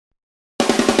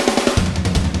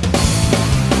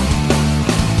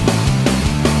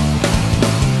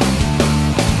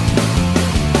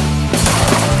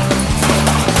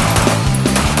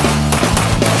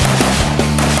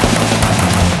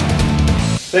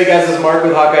So hey guys, this is Mark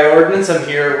with Hawkeye Ordnance. I'm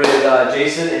here with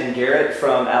Jason and Garrett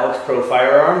from Alex Pro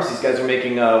Firearms. These guys are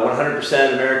making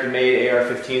 100% American-made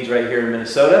AR-15s right here in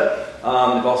Minnesota.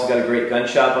 They've also got a great gun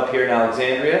shop up here in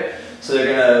Alexandria. So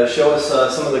they're going to show us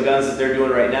some of the guns that they're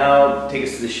doing right now, take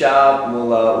us to the shop, and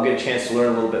we'll get a chance to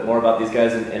learn a little bit more about these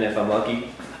guys, and if I'm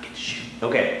lucky, I get to shoot.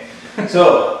 Okay,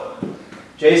 so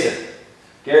Jason,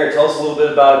 Garrett, tell us a little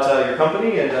bit about your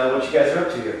company and what you guys are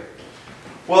up to here.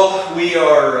 Well, we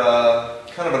are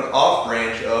kind of an off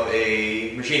branch of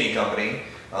a machining company.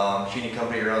 Machining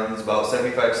company runs about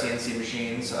 75 CNC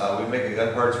machines. We've been making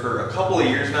gun parts for a couple of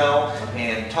years now,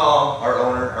 and Tom, our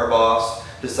owner, our boss,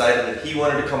 decided that he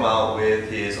wanted to come out with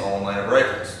his own line of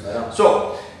rifles. Yeah.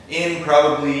 So, in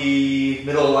probably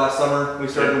middle of last summer, we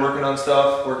started working on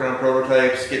stuff, working on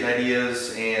prototypes, getting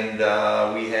ideas, and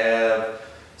we have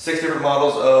 6 different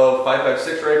models of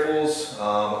 5.56 rifles,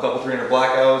 a couple 300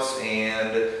 blackouts,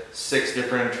 and 6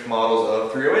 different models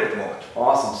of 308 at the moment.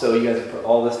 Awesome. So you guys have put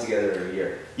all this together in a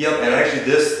year. Yep, and actually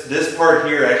this part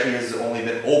here actually has only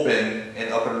been open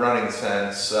and up and running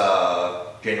since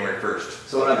January 1st.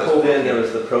 So when I pulled in, there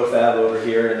was the ProFab over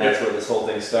here, and that's where this whole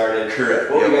thing started.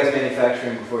 Correct. What were you guys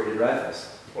manufacturing before you did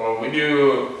rifles? Well, we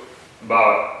do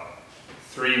about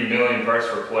 3 million parts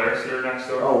for Polaris here next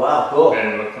door. Oh wow, cool.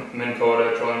 And Minn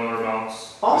Kota trolling motor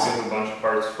mounts. Awesome. We do a bunch of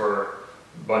parts for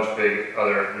a bunch of big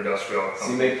other industrial companies.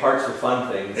 So you make parts for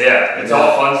fun things. Yeah, it's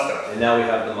all fun stuff. And now we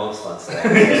have the most fun stuff.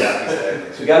 Yeah,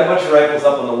 exactly. So we got a bunch of rifles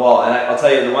up on the wall, and I'll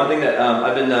tell you the one thing that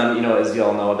I've been, you know, as you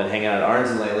all know, I've been hanging out at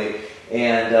Arnzen lately,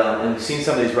 and we've seen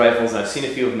some of these rifles, and I've seen a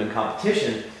few of them in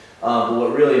competition. But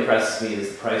what really impresses me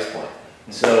is the price point.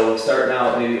 So starting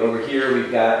out maybe over here,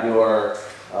 we've got your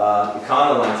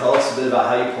Econo line. Tell us a bit about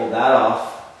how you pulled that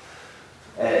off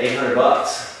at 800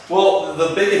 bucks. Well,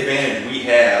 the big advantage we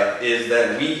have is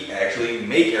that we actually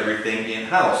make everything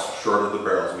in-house, short of the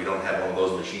barrels. We don't have one of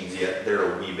those machines yet.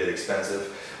 They're a wee bit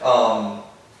expensive.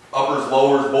 Uppers,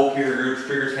 lowers, bolt carrier groups,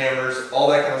 triggers, hammers, all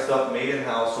that kind of stuff made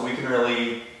in-house, so we can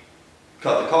really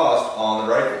cut the cost on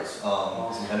the rifles.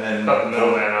 And then cut the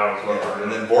middleman out as well.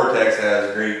 And then Vortex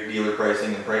has great dealer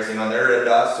pricing and pricing on their red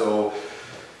dots, so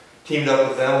teamed up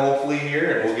with them hopefully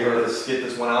here, and we'll get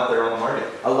this one out there on the market.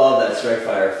 I love that strike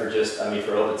fire for just, I mean,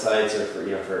 for open sights or for,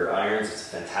 you know, for irons.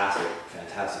 It's a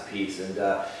fantastic piece. And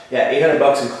yeah, 800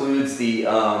 bucks includes the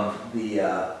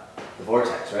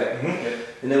Vortex, right?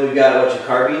 Mm-hmm. And then we've got what, your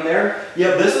carbine there.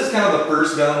 Yeah, this is kind of the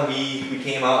first gun we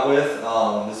came out with.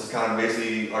 This is kind of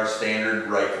basically our standard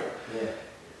rifle. Yeah.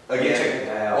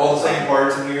 Again, all the same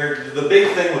parts in here. The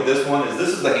big thing with this one is this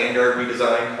is the handguard we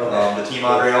designed, the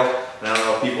T-mod rail. And I don't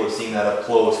know if people have seen that up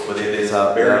close, but it is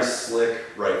a very slick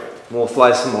rifle. We'll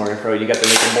fly some more info. You got the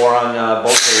Make More on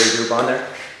bolt carrier group on there.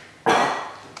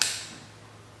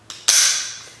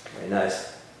 Very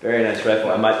nice. Very nice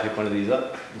rifle. I might pick one of these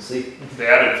up. We'll see. The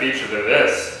added feature to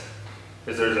this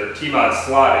is there's a T-mod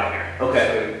slot in here.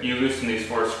 Okay. So you loosen these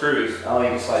 4 screws. Oh, you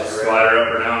can slide it Slide her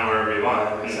up or down wherever you want.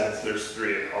 That makes sense. There's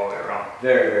 3 all the way around.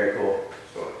 Very, very cool.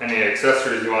 So any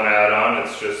accessories you want to add on,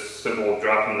 it's just simple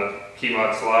dropping the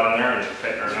key-mod slot in there and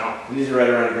tightening her out. And these are right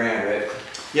around $1,000, right?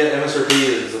 Yeah, MSRP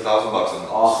is $1,000 on those.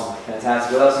 Awesome.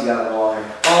 Fantastic. What else you got on the wall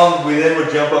here? We then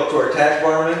would jump up to our tack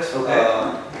varmint. Okay.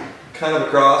 Kind of a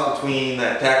cross between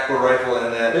that tactical rifle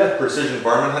and that precision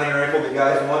varmint hunting rifle that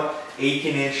guys want.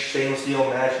 18-inch stainless steel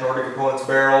matched Nordic components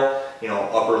barrel, you know,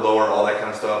 upper, lower, all that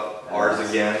kind of stuff. Ours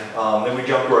again. Then we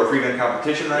jump to our 3-gun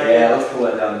competition rifle. Yeah, let's pull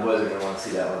that down. The boys are going to want to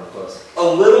see that one up close. A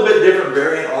little bit different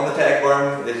variant on the tack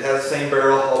varmint. It has the same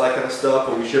barrel, all that kind of stuff,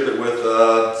 but we ship it with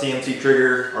CMC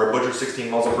trigger, our Butcher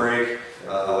 16 muzzle brake,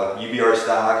 UBR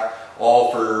stock,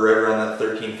 all for right around that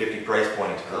 $1,350 price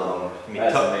point. I mean,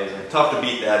 that's amazing. Tough to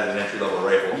beat that as an entry-level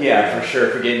rifle. Yeah, for sure,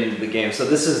 for getting into the game. So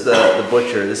this is the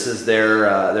Butcher. This is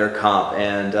their comp,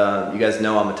 and you guys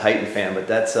know I'm a Titan fan, but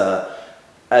that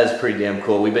is pretty damn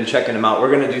cool. We've been checking them out. We're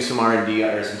going to do some R&D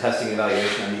or some testing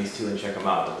evaluation on these too and check them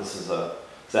out. But this is a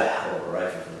hell of a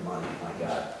rifle for the money. My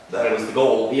God, that was the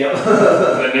goal. Yep.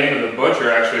 The name of the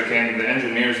Butcher actually came. The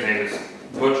engineer's name is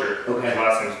Butcher. Okay. His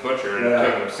last name is Butcher, and it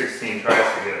took him 16 tries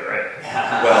to get it right.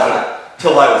 Well,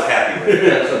 till I was happy with it.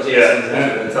 That's what Jason's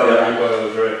until everybody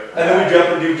was right. And then we jump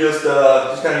and do just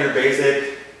kind of your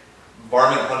basic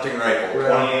varmint hunting rifle.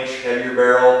 20-inch heavier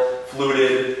barrel,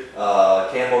 fluted,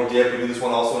 camo dip. We do this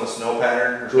one also in a snow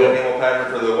pattern, or snow camo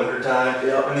pattern for the winter time.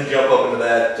 And then jump up into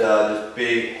that just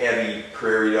big, heavy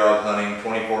prairie dog hunting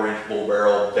 24-inch bull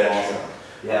barrel bench.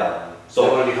 Yeah. So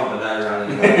don't want to be humping that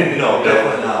around anymore. No,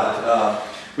 definitely not.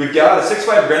 We've got a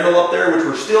 6.5 Grendel up there, which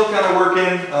we're still kind of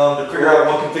working to figure out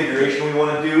what configuration we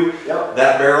want to do. Yep.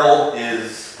 That barrel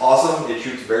is awesome. It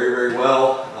shoots very, very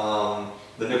well.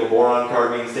 The nickel boron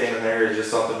carbine standing there is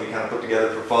just something we kind of put together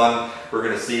for fun. We're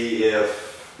going to see if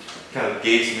kind of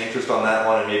gauge some interest on that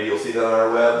one, and maybe you'll see that on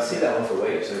our web. I see that one for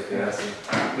weight, so yeah.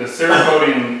 The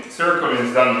Cerakoting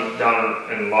is done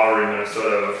down in Lowry,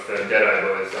 Minnesota with the Deadeye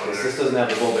boys down there. This doesn't have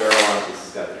the full barrel on it, this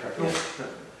has got the carbine. Yeah.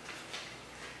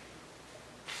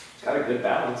 It's got a good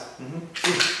balance.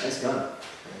 Nice gun.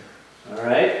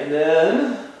 Alright, and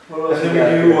then what else? And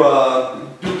then we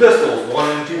do pistols,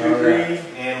 1 in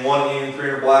 223 and 1 in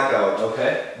 300 blackout.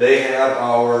 Okay. They have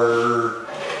our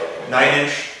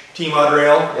 9-inch T-Mod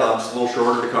rail, just a little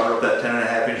shorter to cover up that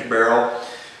 10.5-inch barrel.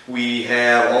 We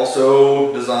have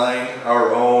also designed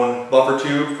our own buffer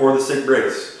tube for the SIG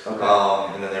brace.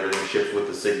 Okay. And then everything ships with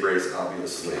the SIG brace,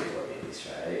 obviously.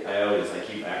 I always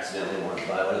keep accidentally wanting to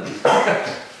buy one of these.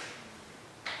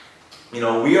 You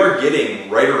know, we are getting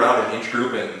right around an inch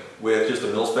grouping with just a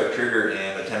mil-spec trigger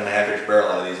and a 10.5-inch barrel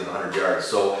out of these at 100 yards.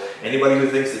 So anybody who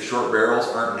thinks that short barrels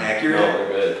aren't accurate, no,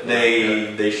 they're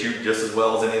good. They shoot just as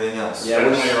well as anything else. Yeah,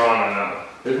 definitely wrong on that.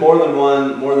 There's more than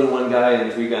one guy in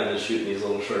 3-gun that's shooting these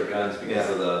little short guns because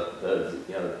of there's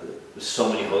so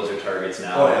many hoser targets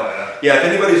now. Oh yeah. If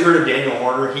anybody's heard of Daniel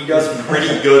Horner, he does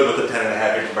pretty good with a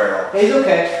 10.5-inch barrel. He's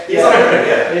okay. He's alright,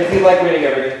 yeah. If you like reading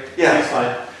everything, yeah, he's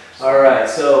fine. Alright,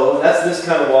 so that's this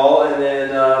kind of wall, and then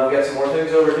we got some more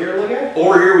things over here to look at?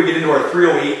 Over here we get into our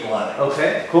 308 line.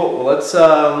 Okay, cool. Well, let's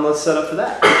set up for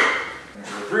that. The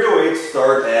 308s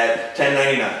start at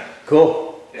 $10.99.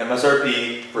 Cool.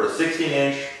 MSRP for a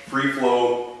 16-inch free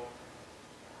flow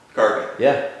carbine.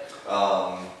 Yeah.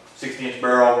 16-inch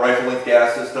barrel, rifle length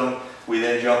gas system. We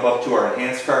then jump up to our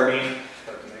enhanced carbine.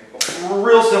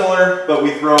 Real similar, but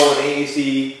we throw an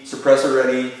AAC suppressor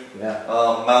ready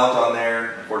mount on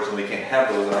there. Unfortunately, we can't have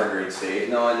those in our grade state.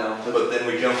 No, I know. But then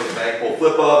we jump with magpul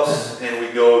flip ups, and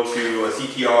we go to a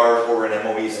CTR or an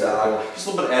MOE stock. Cool. Just a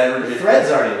little bit added. The threads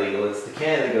aren't illegal. It's the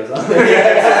can that goes on there.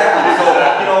 Yeah, exactly. So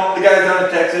you know, the guys down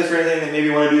in Texas or anything that maybe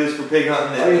want to do this for pig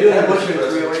hunting. Oh, you're doing a bushman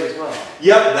 308 as well.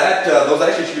 Yep, those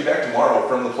actually should be back tomorrow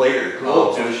from the plater.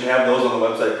 Cool. So we should have those on the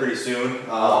website pretty soon.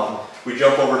 We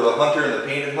jump over to the Hunter and the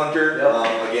Painted Hunter.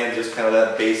 Yep. Again, just kind of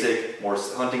that basic, more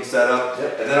hunting setup.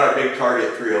 Yep. And then our big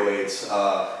target 308s.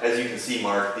 As you can see,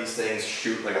 Mark, these things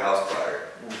shoot like a house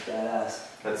fire. That's badass.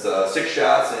 That's 6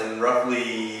 shots in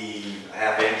roughly a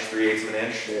 ½ inch, 3/8 of an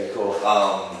inch. Very cool.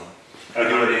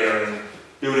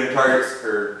 Do it in targets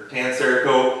or tan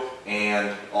Cerakote and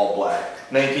all black.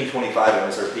 1925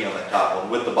 MSRP on that top one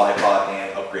with the bipod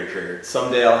and upgrade trigger.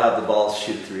 Someday I'll have the balls to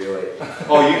shoot a 308.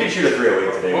 Oh, you can shoot a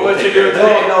 308 today. What would you do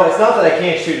today? No, it's not that I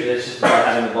can't shoot it. It's just about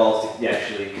having the balls to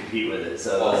actually compete with it.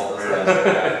 So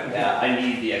yeah, I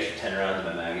need the extra 10 rounds in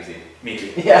my magazine. Me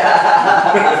too.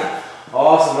 Yeah.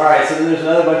 Awesome. All right. So then there's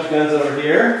another bunch of guns over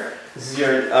here. This is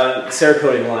your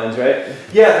Cerakoting lines, right?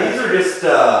 Yeah, these are just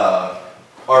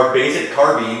our basic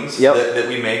carbines that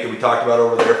we make that we talked about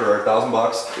over there for our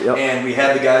 $1,000. Yep. And we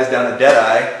had the guys down at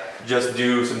Deadeye just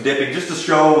do some dipping just to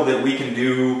show that we can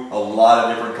do a lot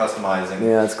of different customizing.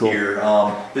 Yeah, that's cool. Here.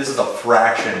 This is a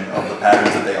fraction of the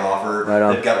patterns that they offer. Right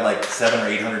on. They've got like 700 or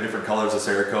 800 different colors of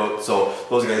Cerakote, so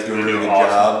those guys do a really good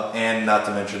job. And not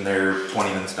to mention they're 20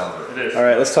 minutes down the road. It is. All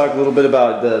right, let's talk a little bit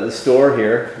about the store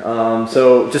here.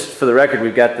 So just for the record,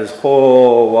 we've got this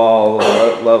whole wall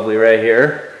lovely right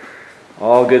here.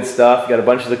 All good stuff. Got a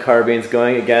bunch of the carbines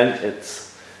going. Again,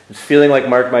 it's feeling like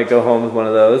Mark might go home with one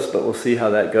of those, but we'll see how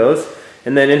that goes.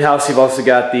 And then in-house, you've also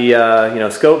got the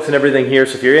scopes and everything here.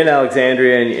 So if you're in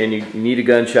Alexandria and you need a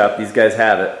gun shop, these guys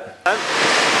have it. We're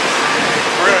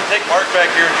going to take Mark back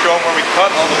here and show him where we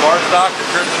cut all the bar stock that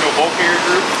turns into a bolt carrier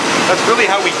group. That's really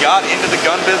how we got into the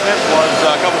gun business. Was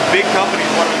a couple big companies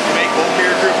wanted us to make bolt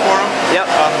carrier groups for them. Yep.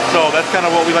 So that's kind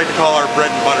of what we like to call our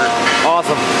bread and butter.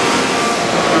 Awesome.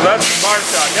 So that's the bar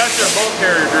stock. That's your bolt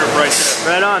carrier group right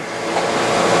there. Right on.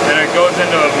 And it goes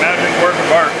into a magic work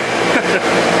of art.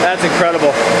 That's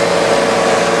incredible. So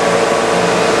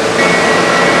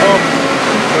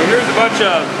here's a bunch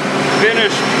of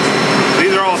finished,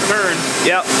 these are all turns.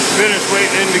 Yep. Finished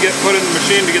waiting in to get put in the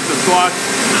machine to get the slots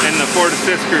and the 4 to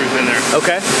 6 screws in there.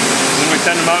 Okay. Then we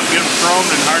send them out and get them chromed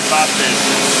and hard top in.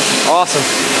 Awesome.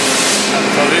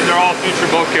 So these are all future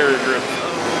bolt carrier groups.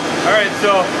 Alright,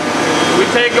 so we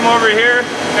take them over here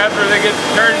after they get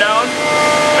turned down,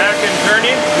 back in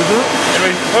turning, and we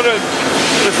put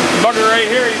this bugger right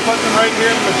here, you put them right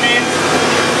here in the machine,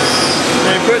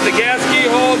 and you put the gas key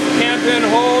holes, cam pin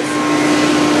holes,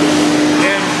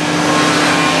 and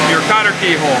your cotter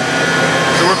key hole.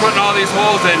 So we're putting all these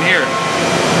holes in here,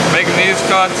 making these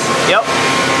cuts. Yep.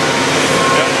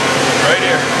 Yep, right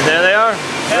here. There they are.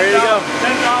 Ready to go.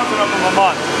 10,000 of them a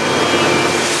month.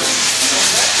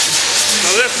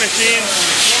 So this machine,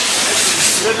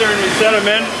 scissor and you set them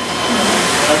in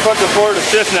and put the forward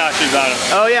assist notches on them.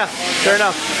 Oh yeah, sure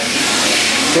enough.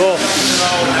 Cool.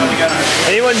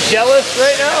 Anyone jealous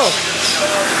right now?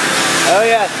 Oh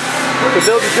yeah, we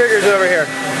build the triggers over here.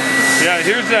 Yeah,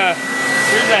 here's a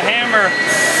hammer.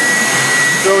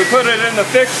 So we put it in the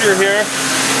fixture here.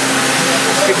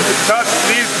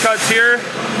 These cuts here,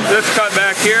 this cut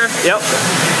back here. Yep.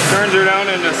 Turns her down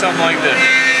into something like this.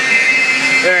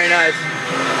 Very nice.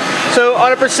 So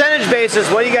on a percentage basis,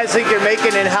 what do you guys think you're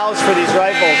making in-house for these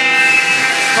rifles?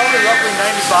 Probably roughly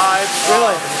 95.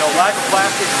 Really? You know, lack of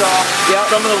plastic stuff. Yep.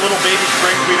 Some of the little baby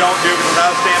springs we don't do because we're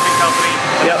not a stamping company.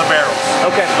 And Yep. the barrels.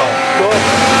 Okay. So, Cool.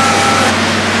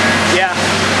 Yeah.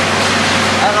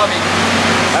 I don't know. I mean,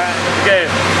 Okay,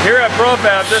 here at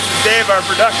ProFab, this is Dave, our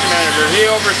production manager. He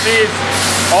oversees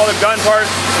all the gun parts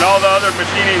and all the other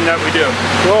machining that we do.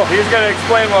 Cool. He's going to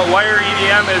explain what wire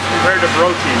EDM is compared to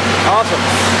broaching. Awesome.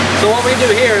 So what we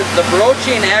do here, the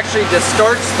broaching actually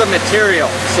distorts the material.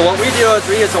 So what we do is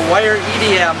we use a wire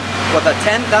EDM with a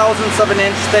 10,000ths of an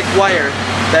inch thick wire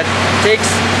that takes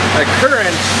a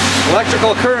current,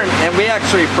 electrical current, and we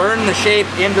actually burn the shape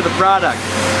into the product.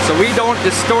 So we don't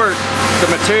distort the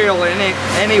material in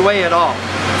any way at all.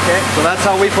 Okay. So that's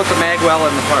how we put the mag well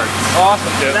in the parts.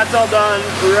 Awesome. Yep. That's all done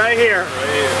right here.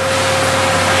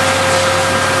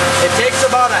 It takes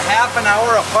about a half an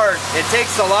hour apart. It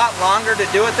takes a lot longer to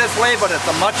do it this way, but it's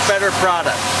a much better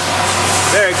product.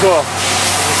 Very cool.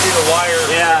 you see the wire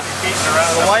feeding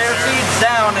around. The wire feeds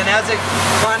down, and as it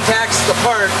contacts the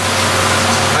part,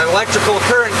 an electrical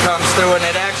current comes through and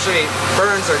it actually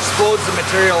burns or explodes the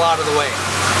material out of the way.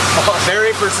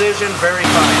 Very precision, very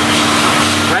fine.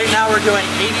 Right now we're doing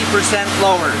 80%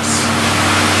 lowers.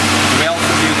 We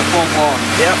also do the full blown.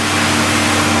 Yep.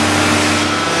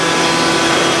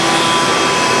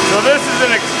 So this is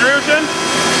an extrusion.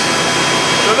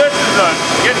 So this is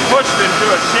getting pushed into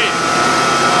a shape.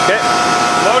 Okay.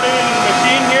 Loading into the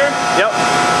machine here. Yep.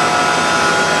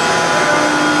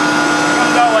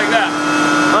 Comes out like that.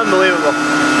 Unbelievable.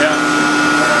 Yeah.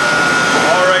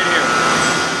 All right here.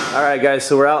 All right, guys.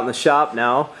 So we're out in the shop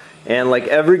now, and like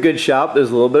every good shop,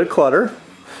 there's a little bit of clutter.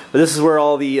 But this is where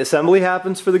all the assembly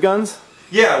happens for the guns.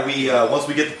 Yeah, we once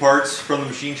we get the parts from the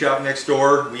machine shop next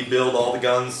door, we build all the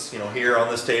guns, you know, here on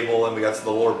this table, and we got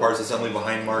the lower parts assembly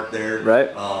behind Mark there.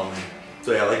 Right.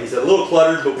 So yeah, like you said, a little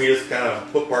cluttered, but we just kind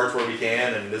of put parts where we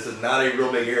can, and this is not a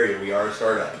real big area. We are a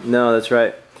startup. No, that's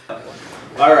right.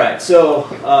 All right, so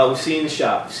we've seen the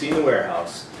shop, we've seen the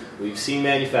warehouse, we've seen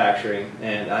manufacturing,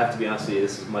 and I have to be honest with you,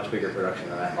 this is much bigger production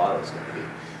than I thought it was going to be.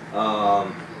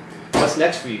 What's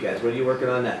next for you guys? What are you working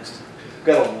on next? We've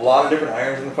got a lot of different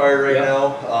irons in the fire right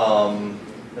now.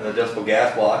 An adjustable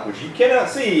gas block, which you cannot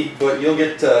see, but you'll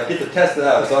get to test it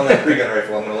out. It's on that 3-gun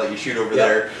rifle. I'm going to let you shoot over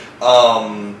there.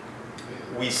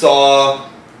 We saw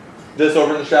this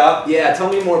over in the shop. Yeah, tell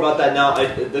me more about that now.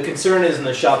 The concern is in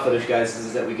the shop footage, guys,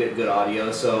 is that we get good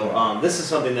audio. So this is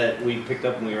something that we picked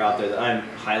up when we were out there that I'm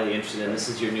highly interested in. This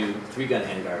is your new 3-gun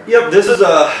handguard. Yep, this is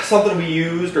something we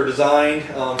used or designed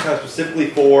kind of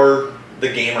specifically for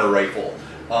the gamer rifle.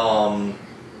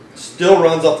 Still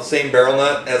runs off the same barrel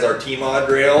nut as our T-Mod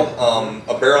rail,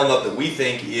 a barrel nut that we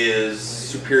think is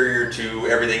superior to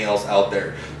everything else out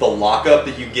there. The lockup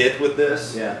that you get with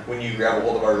this when you grab a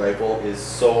hold of our rifle is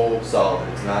so solid.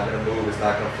 It's not going to move, it's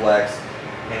not going to flex,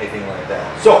 anything like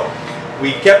that. So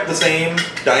we kept the same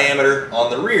diameter on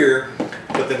the rear,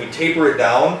 but then we taper it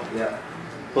down,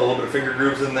 put a little bit of finger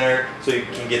grooves in there so you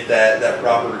can get that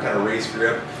proper kind of race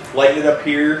grip. Lighten it up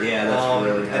here, yeah, that's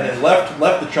really nice. And then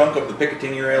left the chunk of the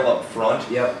Picatinny rail up front.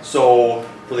 Yep. So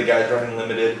for the guys running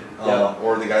limited,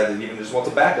 or the guy that even just wants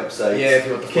a backup sight, yeah, if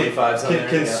you want the 45s on there,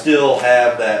 can still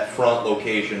have that front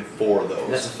location for those.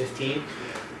 And that's a 15.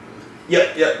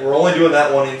 Yep. We're only doing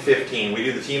that one in 15. We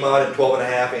do the T-Mod in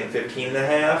 12.5 and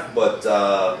 15.5, but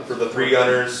for the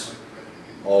 3-gunners,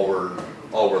 all we're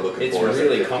looking for is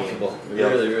really comfortable. It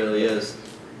really is.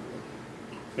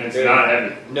 It's not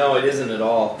heavy. No, it isn't at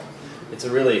all. It's a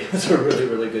really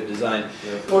good design.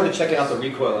 I wanted to check out the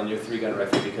recoil on your 3-gun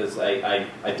rifle because I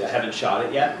haven't shot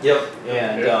it yet. Yep.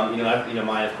 And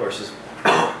mine of course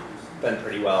has been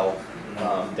pretty well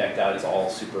decked out. It's all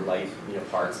super light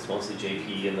parts. It's mostly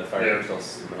JP and the fire control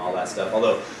system and all that stuff.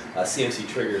 Although CMC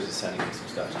Triggers is sending me some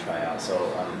stuff to try out, so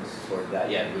I'm looking forward to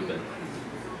that. Yeah,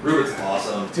 Ruben's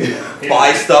awesome.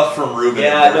 Buy stuff from Ruben.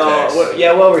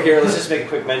 Yeah, while we're here, let's just make a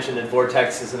quick mention that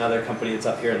Vortex is another company that's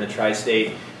up here in the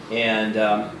tri-state, and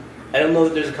I don't know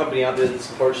that there's a company out there that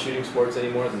supports shooting sports any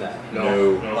more than that.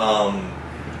 No.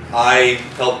 I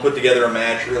helped put together a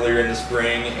match earlier in the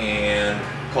spring and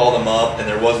called them up, and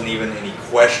there wasn't even any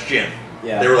question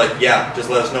They were like, yeah, just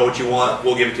let us know what you want.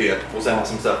 We'll give it to you. We'll send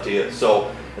some stuff to you.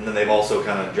 So, and then they've also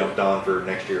kind of jumped on for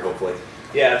next year, hopefully.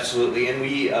 Yeah, absolutely. And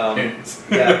we,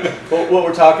 yeah, what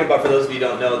we're talking about, for those of you who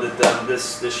don't know, that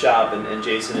this shop and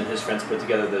Jason and his friends put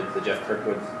together the Jeff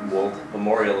Kirkwood Wold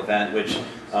Memorial event, which,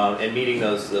 and meeting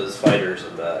those fighters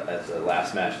at the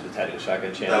last match of the Tactical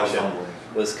Shotgun Championship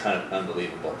was kind of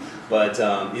unbelievable. But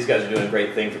these guys are doing a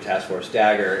great thing for Task Force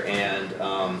Dagger, and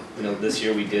you know, this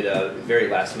year we did a very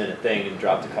last minute thing and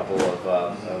dropped a couple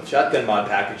of shotgun mod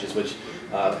packages, which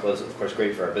was of course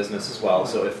great for our business as well.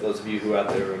 So if those of you who are out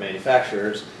there are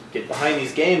manufacturers, get behind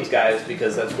these games, guys,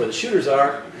 because that's where the shooters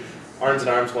are. Arms &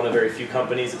 Arms, one of very few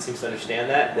companies that seems to understand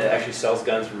that actually sells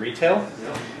guns for retail,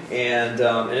 and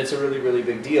it's a really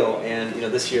big deal. And you know,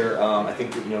 this year I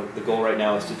think that, you know, the goal right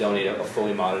now is to donate a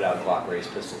fully modded out Glock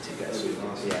raised pistol to you guys. So,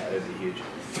 yeah, it would be huge.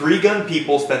 3-gun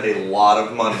people spend a lot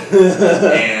of money,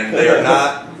 and they are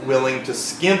not willing to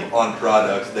skimp on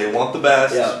products. They want the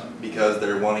best because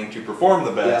they're wanting to perform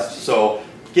the best. So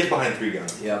get behind 3-gun.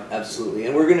 Yeah, absolutely.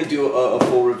 And we're going to do a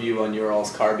full review on your all's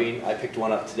carbine. I picked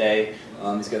one up today.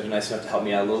 These guys are nice enough to help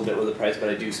me out a little bit with the price, but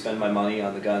I do spend my money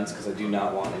on the guns because I do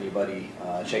not want anybody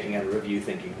checking out a review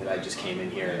thinking that I just came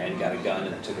in here and got a gun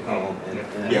and took it home.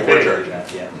 And yeah, we're charging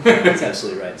that. Yeah, that's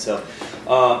absolutely right. So,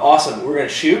 awesome. We're going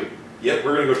to shoot. Yep,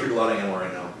 we're going to go shoot a lot of ammo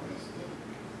right now.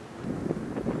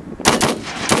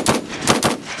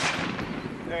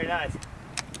 Very nice.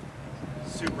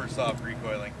 Super soft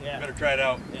recoiling. Yeah. Better try it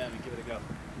out. Yeah, give it a go.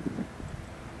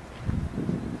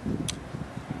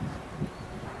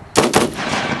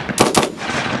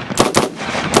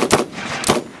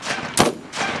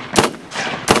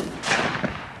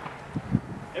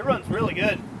 It runs really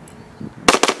good.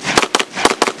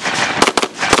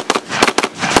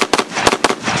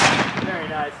 Very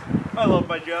nice. I love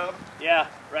my job. Yeah,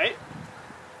 right?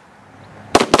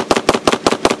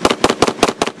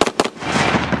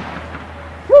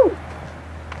 Woo!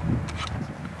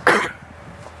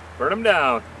 Burn them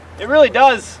down. It really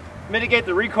does mitigate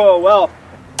the recoil well.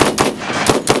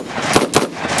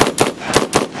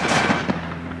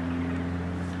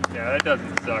 Yeah, that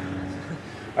doesn't suck.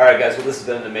 All right, guys. Well, this has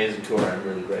been an amazing tour. I'm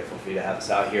really grateful for you to have us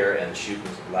out here, and shooting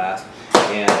was a blast.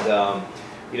 And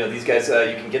you know, these guys,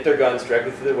 you can get their guns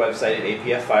directly through their website at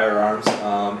APF Firearms,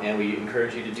 and we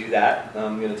encourage you to do that.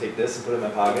 I'm going to take this and put it in my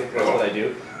pocket. That's what I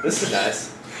do. This is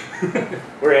nice.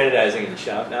 We're anodizing in the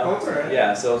shop now. Oh, that's all right.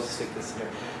 Yeah, so I'll just stick this in here.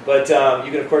 But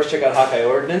you can, of course, check out Hawkeye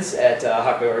Ordnance at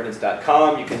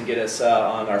hawkeyeordnance.com. You can get us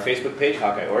on our Facebook page,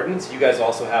 Hawkeye Ordnance. You guys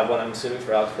also have one, I'm assuming,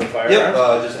 for Alex Pro Firearms? Yep,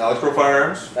 just Alex Pro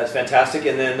Firearms. That's fantastic.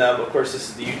 And then, of course, this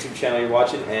is the YouTube channel you're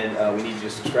watching, and we need you to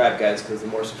subscribe, guys, because the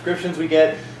more subscriptions we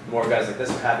get, the more guys like this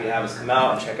are happy to have us come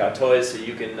out and check out toys so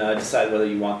you can decide whether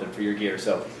you want them for your gear.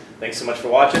 So thanks so much for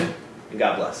watching, and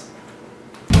God bless.